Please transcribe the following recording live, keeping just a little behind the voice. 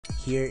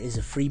Here is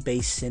a free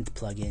bass synth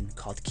plugin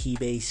called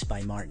Keybase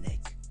by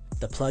Martinic.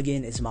 The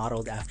plugin is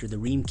modeled after the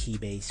Ream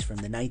Keybase from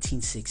the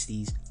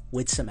 1960s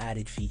with some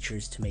added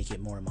features to make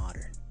it more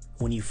modern.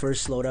 When you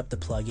first load up the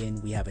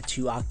plugin, we have a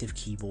 2-octave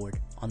keyboard.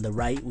 On the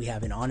right, we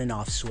have an on and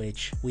off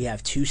switch. We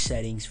have 2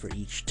 settings for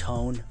each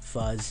tone,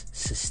 fuzz,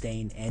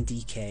 sustain, and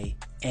decay,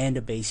 and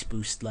a bass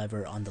boost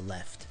lever on the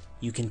left.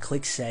 You can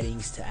click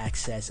settings to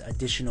access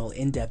additional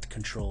in-depth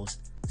controls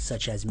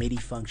such as MIDI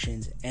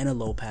functions and a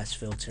low-pass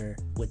filter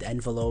with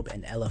envelope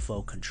and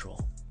LFO control.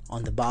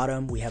 On the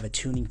bottom, we have a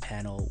tuning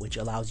panel which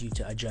allows you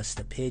to adjust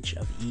the pitch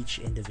of each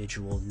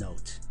individual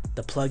note.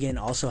 The plugin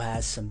also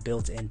has some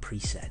built-in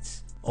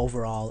presets.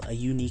 Overall, a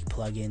unique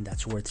plugin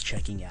that's worth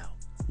checking out.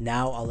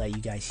 Now I'll let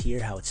you guys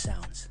hear how it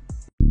sounds.